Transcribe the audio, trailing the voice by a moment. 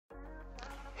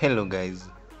Hello guys,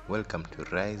 welcome to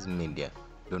Rise Media.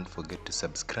 Don't forget to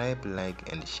subscribe,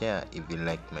 like and share if you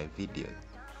like my videos.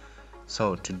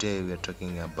 So today we are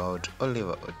talking about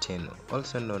Oliver Otieno,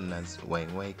 also known as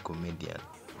YY comedian.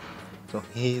 So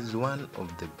he is one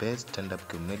of the best stand-up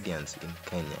comedians in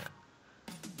Kenya.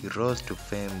 He rose to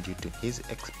fame due to his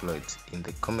exploits in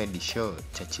the comedy show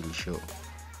Churchill show.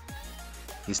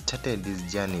 He started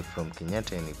this journey from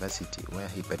Kenyatta University, where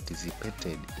he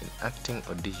participated in acting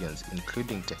auditions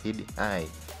including Tahidi High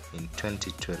in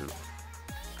 2012.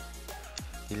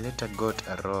 He later got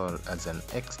a role as an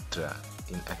extra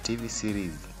in a TV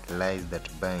series Lies That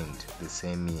Bind the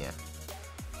same year.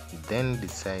 He then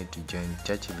decided to join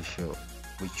Churchill show,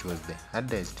 which was the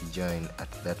hardest to join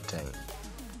at that time.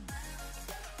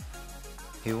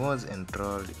 He was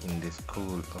enrolled in the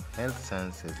School of Health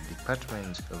Sciences,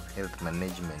 Department of Health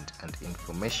Management and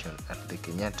Information at the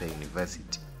Kenyatta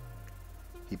University.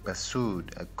 He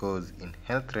pursued a course in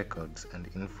Health Records and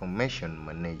Information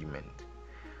Management.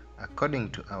 According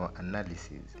to our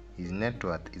analysis, his net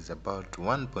worth is about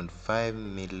 $1.5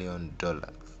 million.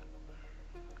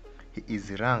 He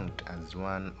is ranked as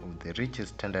one of the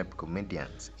richest stand-up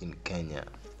comedians in Kenya.